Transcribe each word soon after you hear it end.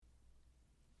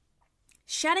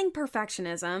shedding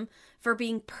perfectionism for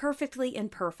being perfectly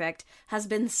imperfect has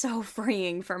been so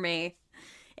freeing for me.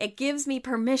 It gives me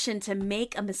permission to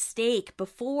make a mistake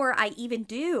before I even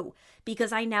do,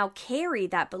 because I now carry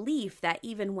that belief that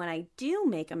even when I do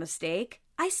make a mistake,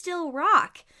 I still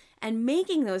rock. And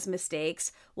making those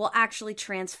mistakes will actually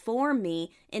transform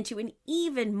me into an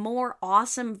even more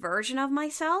awesome version of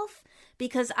myself,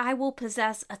 because I will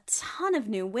possess a ton of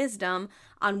new wisdom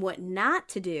on what not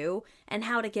to do and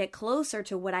how to get closer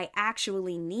to what I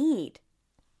actually need.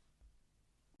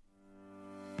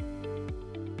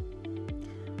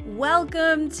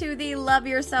 Welcome to the Love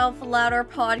Yourself Louder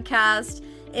podcast.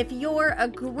 If you're a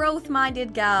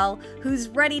growth-minded gal who's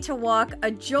ready to walk a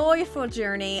joyful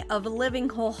journey of living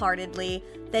wholeheartedly,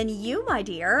 then you, my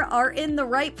dear, are in the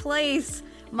right place.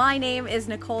 My name is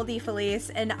Nicole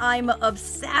DeFelice, and I'm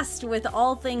obsessed with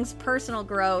all things personal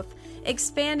growth,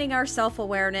 expanding our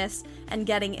self-awareness, and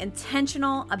getting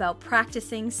intentional about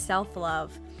practicing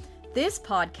self-love. This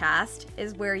podcast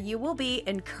is where you will be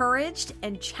encouraged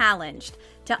and challenged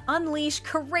to unleash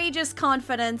courageous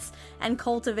confidence and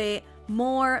cultivate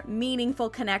more meaningful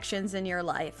connections in your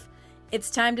life. It's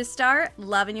time to start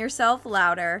loving yourself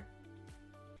louder.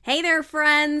 Hey there,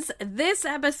 friends. This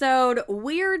episode,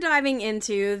 we're diving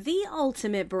into the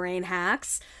ultimate brain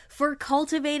hacks for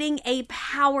cultivating a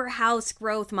powerhouse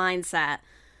growth mindset.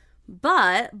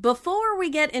 But before we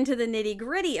get into the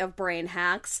nitty-gritty of brain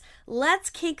hacks, let's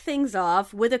kick things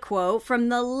off with a quote from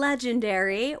the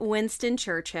legendary Winston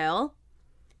Churchill.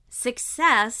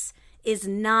 "Success is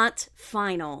not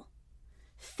final.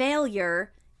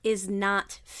 Failure is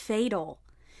not fatal.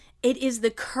 It is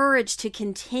the courage to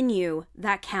continue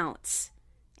that counts."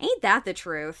 Ain't that the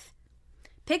truth?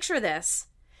 Picture this.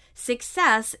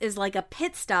 Success is like a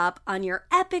pit stop on your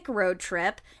epic road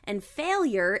trip, and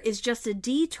failure is just a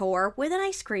detour with an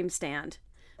ice cream stand.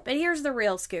 But here's the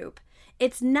real scoop.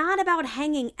 It's not about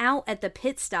hanging out at the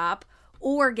pit stop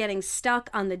or getting stuck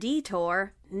on the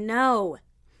detour. No.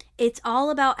 It's all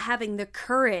about having the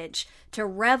courage to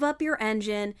rev up your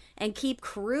engine and keep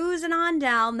cruising on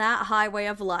down that highway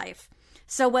of life.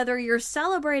 So whether you're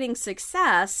celebrating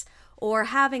success or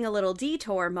having a little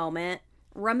detour moment,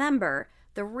 remember,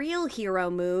 the real hero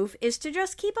move is to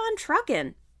just keep on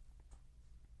trucking.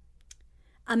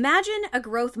 Imagine a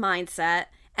growth mindset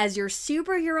as your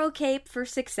superhero cape for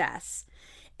success.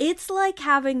 It's like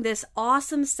having this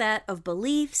awesome set of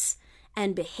beliefs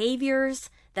and behaviors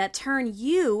that turn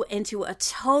you into a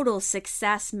total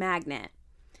success magnet.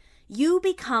 You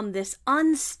become this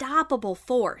unstoppable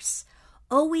force,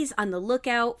 always on the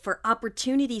lookout for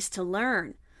opportunities to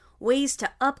learn, ways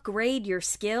to upgrade your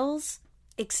skills,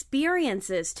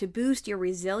 experiences to boost your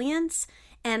resilience,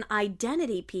 and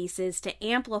identity pieces to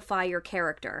amplify your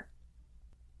character.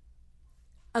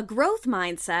 A growth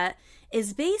mindset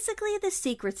is basically the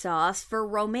secret sauce for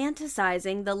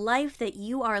romanticizing the life that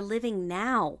you are living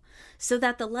now, so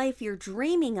that the life you're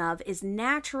dreaming of is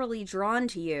naturally drawn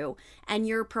to you and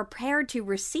you're prepared to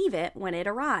receive it when it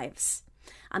arrives.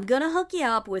 I'm going to hook you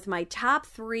up with my top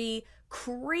 3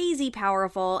 crazy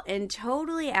powerful and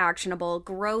totally actionable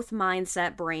growth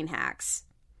mindset brain hacks.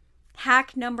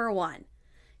 Hack number 1,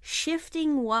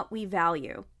 shifting what we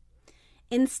value.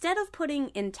 Instead of putting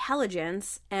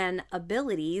intelligence and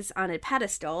abilities on a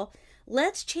pedestal,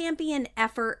 let's champion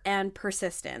effort and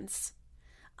persistence.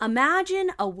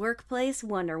 Imagine a workplace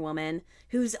Wonder Woman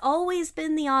who's always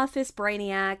been the office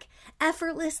brainiac,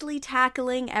 effortlessly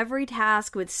tackling every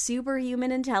task with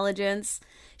superhuman intelligence.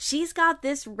 She's got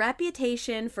this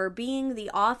reputation for being the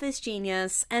office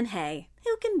genius, and hey,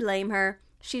 who can blame her?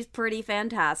 She's pretty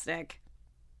fantastic.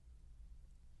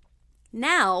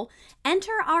 Now,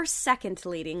 enter our second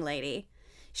leading lady.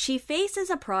 She faces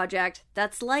a project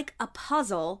that's like a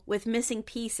puzzle with missing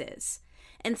pieces.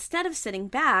 Instead of sitting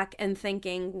back and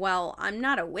thinking, well, I'm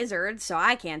not a wizard, so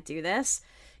I can't do this,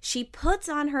 she puts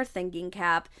on her thinking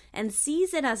cap and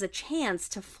sees it as a chance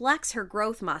to flex her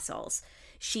growth muscles.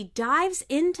 She dives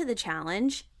into the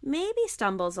challenge, maybe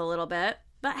stumbles a little bit,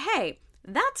 but hey,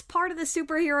 that's part of the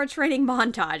superhero training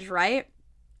montage, right?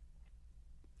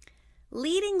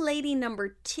 Leading lady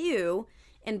number 2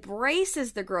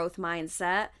 embraces the growth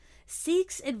mindset,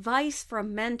 seeks advice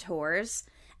from mentors,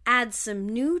 adds some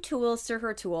new tools to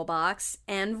her toolbox,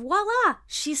 and voila,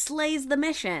 she slays the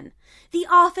mission. The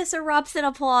office erupts in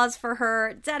applause for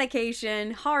her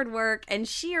dedication, hard work, and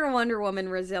sheer Wonder Woman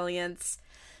resilience.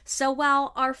 So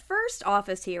while our first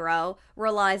office hero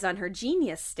relies on her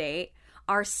genius state,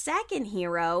 our second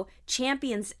hero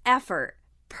champions effort,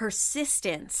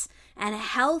 persistence, and a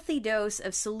healthy dose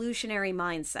of solutionary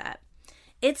mindset.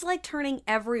 It's like turning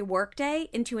every workday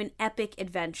into an epic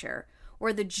adventure,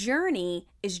 where the journey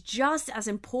is just as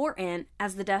important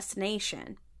as the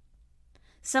destination.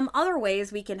 Some other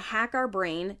ways we can hack our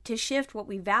brain to shift what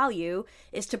we value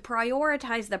is to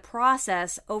prioritize the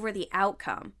process over the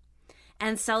outcome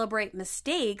and celebrate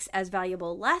mistakes as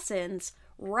valuable lessons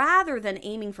rather than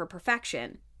aiming for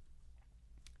perfection.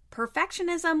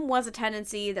 Perfectionism was a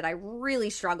tendency that I really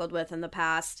struggled with in the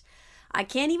past. I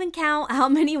can't even count how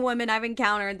many women I've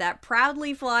encountered that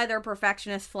proudly fly their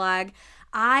perfectionist flag.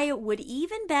 I would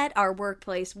even bet our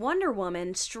workplace Wonder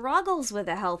Woman struggles with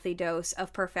a healthy dose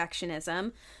of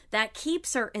perfectionism that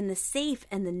keeps her in the safe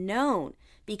and the known,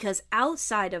 because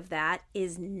outside of that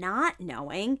is not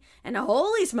knowing, and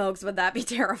holy smokes would that be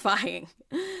terrifying.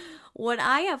 What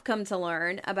I have come to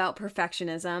learn about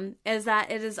perfectionism is that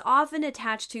it is often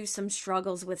attached to some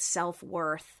struggles with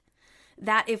self-worth.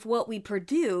 That if what we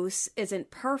produce isn't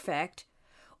perfect,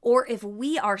 or if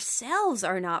we ourselves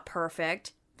are not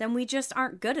perfect, then we just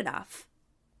aren't good enough.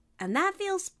 And that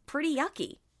feels pretty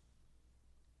yucky.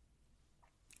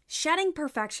 Shedding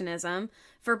perfectionism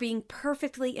for being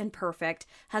perfectly imperfect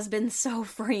has been so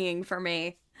freeing for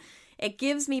me. It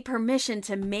gives me permission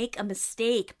to make a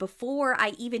mistake before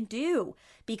I even do,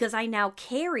 because I now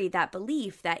carry that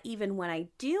belief that even when I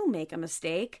do make a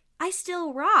mistake, I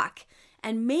still rock.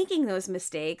 And making those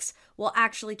mistakes will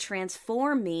actually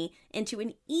transform me into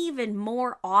an even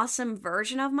more awesome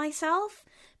version of myself,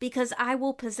 because I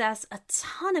will possess a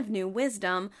ton of new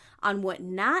wisdom on what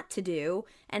not to do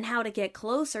and how to get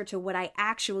closer to what I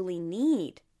actually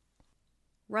need.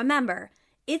 Remember,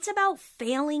 it's about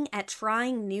failing at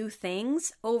trying new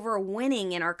things over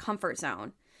winning in our comfort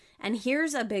zone. And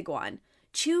here's a big one.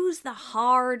 Choose the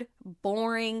hard,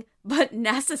 boring, but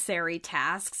necessary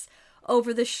tasks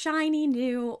over the shiny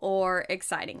new or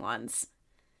exciting ones.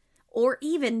 Or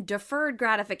even deferred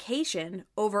gratification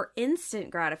over instant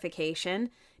gratification,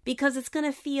 because it's going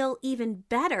to feel even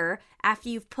better after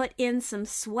you've put in some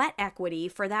sweat equity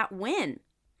for that win.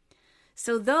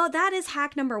 So though that is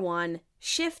hack number 1,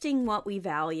 shifting what we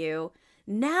value,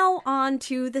 now on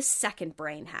to the second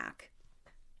brain hack.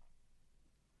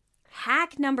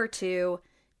 Hack number 2,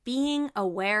 being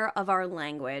aware of our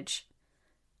language.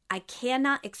 I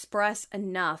cannot express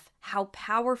enough how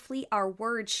powerfully our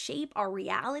words shape our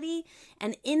reality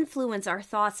and influence our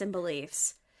thoughts and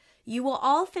beliefs. You will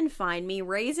often find me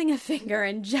raising a finger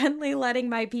and gently letting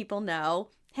my people know,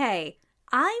 hey,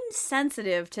 I'm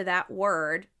sensitive to that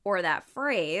word or that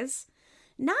phrase.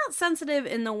 Not sensitive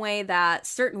in the way that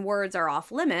certain words are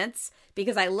off limits,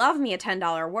 because I love me a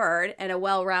 $10 word and a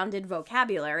well-rounded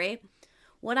vocabulary.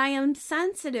 What I am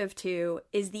sensitive to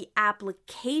is the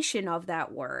application of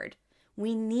that word.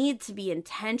 We need to be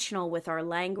intentional with our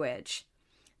language.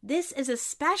 This is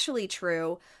especially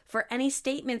true for any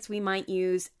statements we might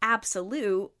use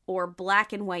absolute or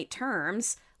black and white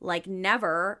terms like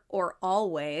never or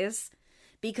always,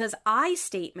 because I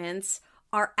statements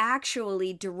are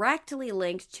actually directly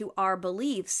linked to our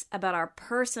beliefs about our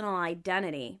personal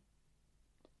identity.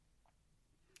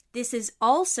 This is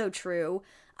also true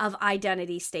of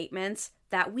identity statements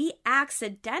that we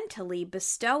accidentally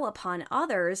bestow upon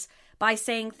others by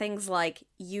saying things like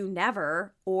you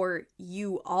never or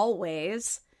you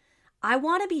always. I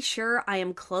want to be sure I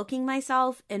am cloaking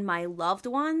myself and my loved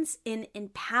ones in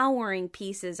empowering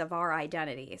pieces of our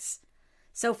identities.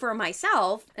 So for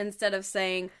myself, instead of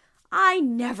saying, I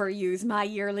never use my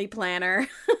yearly planner,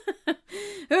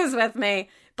 who's with me,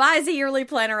 buys a yearly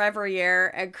planner every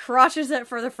year and crushes it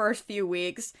for the first few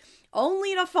weeks,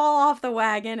 only to fall off the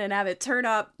wagon and have it turn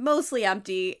up mostly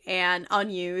empty and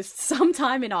unused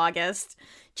sometime in August,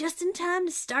 just in time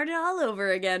to start it all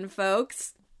over again,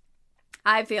 folks.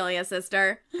 I feel ya,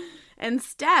 sister.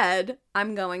 Instead,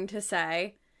 I'm going to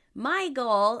say, my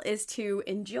goal is to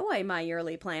enjoy my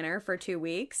yearly planner for 2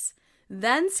 weeks,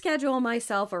 then schedule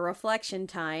myself a reflection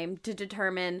time to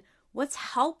determine what's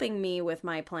helping me with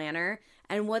my planner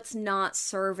and what's not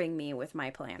serving me with my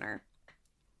planner.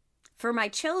 For my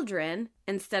children,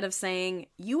 instead of saying,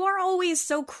 you are always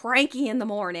so cranky in the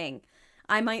morning,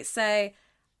 I might say,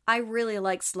 I really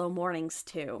like slow mornings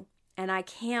too, and I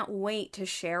can't wait to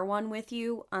share one with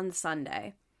you on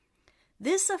Sunday.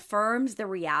 This affirms the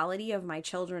reality of my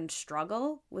children's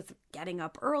struggle with getting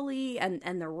up early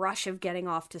and the rush of getting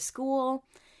off to school.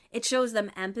 It shows them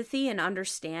empathy and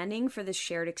understanding for the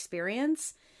shared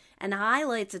experience, and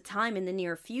highlights a time in the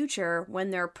near future when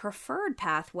their preferred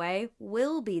pathway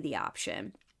will be the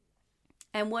option.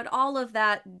 And what all of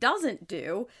that doesn't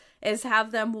do is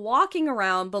have them walking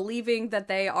around believing that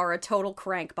they are a total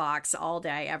crank box all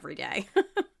day, every day.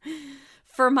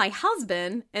 For my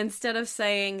husband, instead of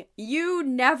saying, you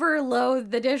never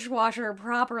load the dishwasher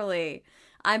properly,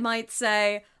 I might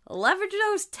say, Leverage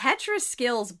those Tetris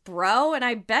skills, bro, and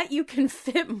I bet you can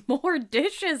fit more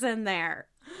dishes in there.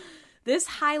 This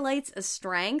highlights a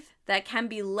strength that can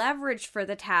be leveraged for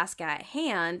the task at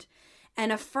hand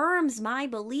and affirms my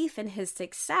belief in his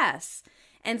success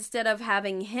instead of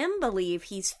having him believe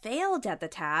he's failed at the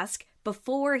task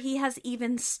before he has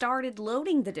even started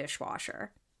loading the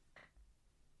dishwasher.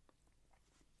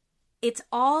 It's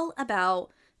all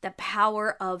about the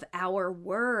power of our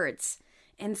words.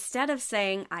 Instead of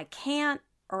saying, I can't,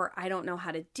 or I don't know how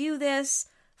to do this,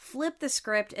 flip the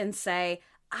script and say,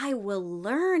 I will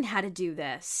learn how to do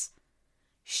this.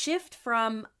 Shift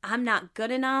from, I'm not good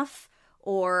enough,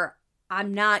 or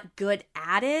I'm not good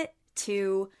at it,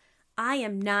 to, I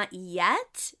am not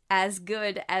yet as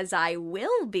good as I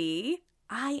will be.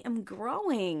 I am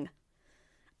growing.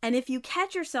 And if you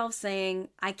catch yourself saying,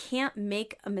 I can't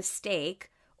make a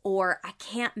mistake, or I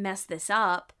can't mess this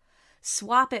up,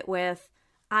 swap it with,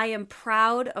 I am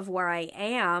proud of where I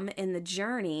am in the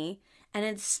journey and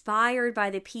inspired by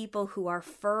the people who are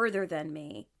further than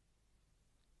me.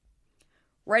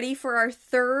 Ready for our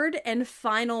third and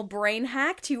final brain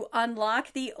hack to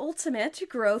unlock the ultimate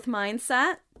growth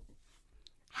mindset?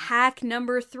 Hack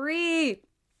number 3,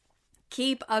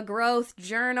 keep a growth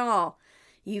journal.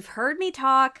 You've heard me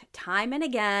talk time and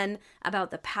again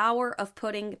about the power of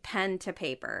putting pen to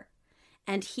paper.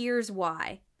 And here's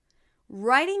why.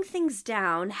 Writing things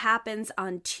down happens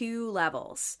on 2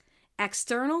 levels,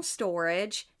 external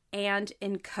storage and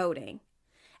encoding.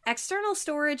 External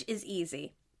storage is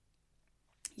easy.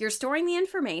 You're storing the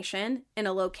information in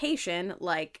a location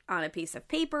like on a piece of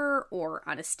paper or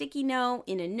on a sticky note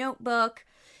in a notebook.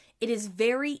 It is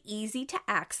very easy to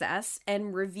access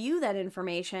and review that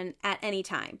information at any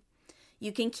time.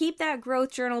 You can keep that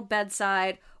growth journal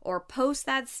bedside or post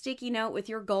that sticky note with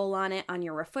your goal on it on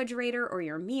your refrigerator or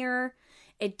your mirror.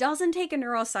 It doesn't take a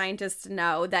neuroscientist to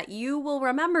know that you will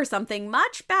remember something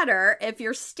much better if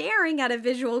you're staring at a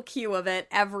visual cue of it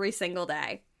every single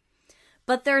day.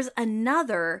 But there's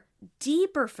another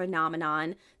deeper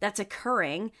phenomenon that's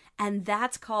occurring, and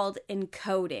that's called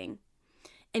encoding.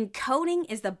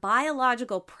 Encoding is the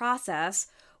biological process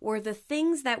where the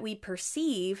things that we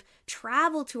perceive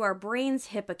travel to our brain's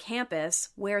hippocampus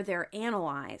where they're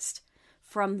analyzed.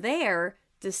 From there,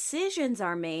 decisions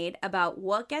are made about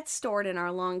what gets stored in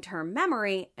our long-term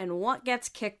memory and what gets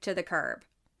kicked to the curb.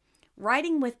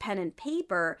 Writing with pen and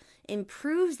paper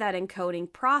improves that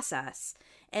encoding process.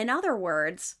 In other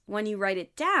words, when you write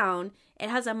it down, it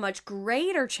has a much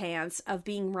greater chance of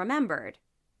being remembered.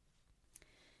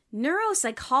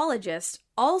 Neuropsychologists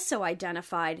also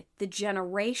identified the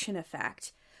generation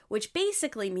effect, which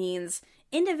basically means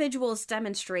individuals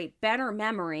demonstrate better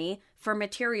memory for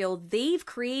material they've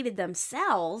created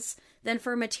themselves than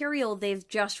for material they've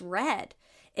just read.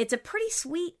 It's a pretty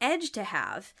sweet edge to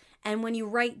have, and when you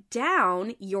write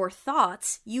down your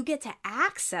thoughts, you get to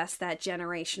access that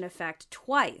generation effect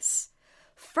twice.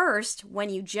 First, when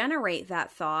you generate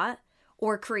that thought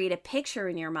or create a picture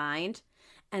in your mind,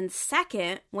 and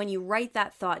second, when you write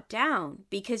that thought down,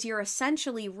 because you're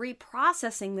essentially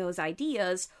reprocessing those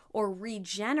ideas or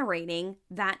regenerating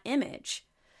that image.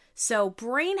 So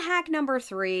brain hack number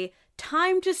 3,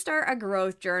 time to start a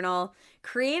growth journal.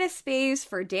 Create a space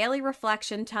for daily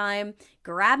reflection time,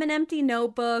 grab an empty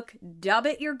notebook, dub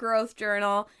it your growth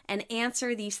journal, and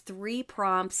answer these 3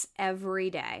 prompts every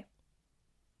day.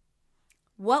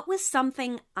 What was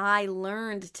something I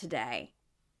learned today?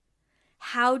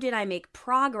 How did I make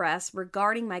progress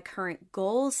regarding my current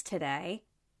goals today?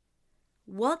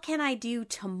 What can I do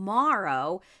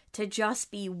tomorrow to just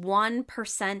be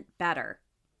 1% better?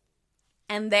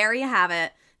 And there you have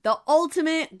it, the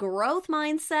ultimate growth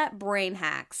mindset brain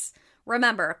hacks.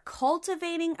 Remember,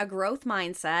 cultivating a growth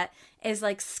mindset is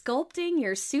like sculpting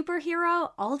your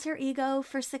superhero alter ego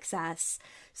for success.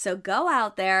 So go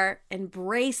out there,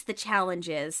 embrace the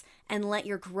challenges, and let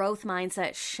your growth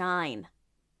mindset shine.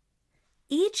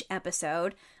 Each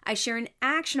episode, I share an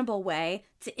actionable way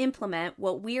to implement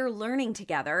what we're learning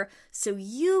together so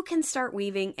you can start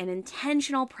weaving an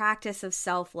intentional practice of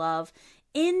self-love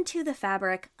into the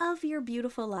fabric of your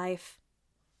beautiful life.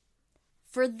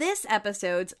 For this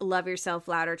episode's Love Yourself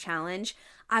Louder Challenge,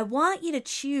 I want you to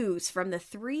choose from the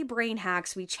 3 brain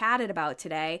hacks we chatted about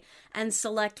today and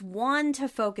select one to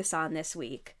focus on this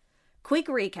week. Quick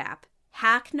recap.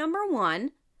 Hack number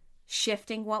 1,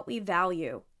 shifting what we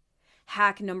value.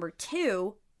 Hack number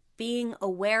 2, being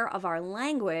aware of our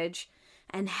language.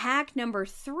 And hack number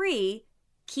 3,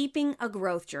 keeping a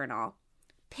growth journal.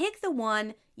 Pick the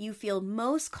one you feel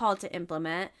most called to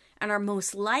implement and are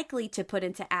most likely to put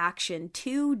into action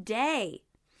today.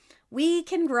 we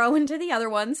can grow into the other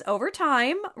ones over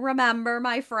time. Remember,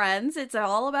 my friends, it's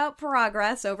all about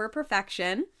progress over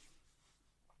perfection.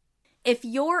 If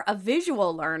you're a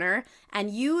visual learner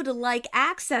and you'd like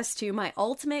access to my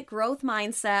Ultimate Growth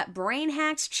Mindset Brain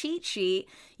Hacks cheat sheet,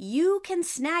 you can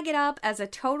snag it up as a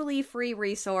totally free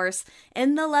resource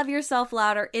in the Love Yourself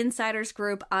Louder Insiders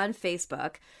group on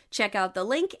Facebook. Check out the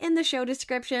link in the show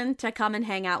description to come and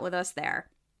hang out with us there.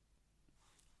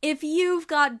 If you've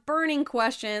got burning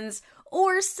questions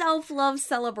or self-love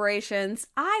celebrations,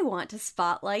 I want to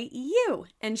spotlight you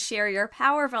and share your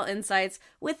powerful insights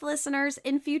with listeners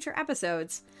in future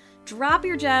episodes. Drop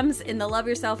your gems in the Love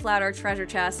Yourself Louder treasure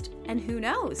chest, and who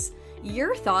knows,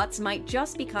 your thoughts might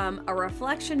just become a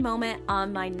reflection moment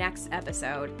on my next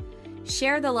episode.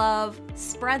 Share the love,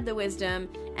 spread the wisdom,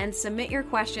 and submit your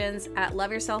questions at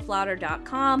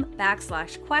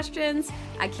loveyourselflouder.com/questions.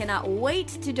 I cannot wait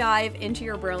to dive into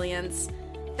your brilliance.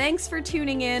 Thanks for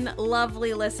tuning in,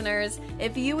 lovely listeners.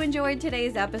 If you enjoyed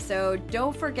today's episode,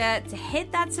 don't forget to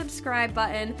hit that subscribe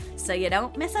button so you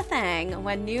don't miss a thing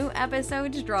when new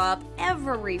episodes drop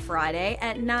every Friday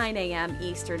at 9 a.m.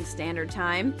 Eastern Standard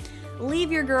Time.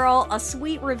 Leave your girl a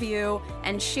sweet review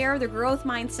and share the growth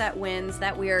mindset wins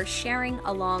that we are sharing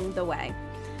along the way.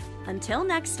 Until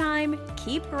next time,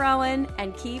 keep growing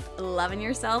and keep loving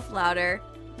yourself louder.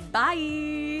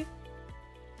 Bye!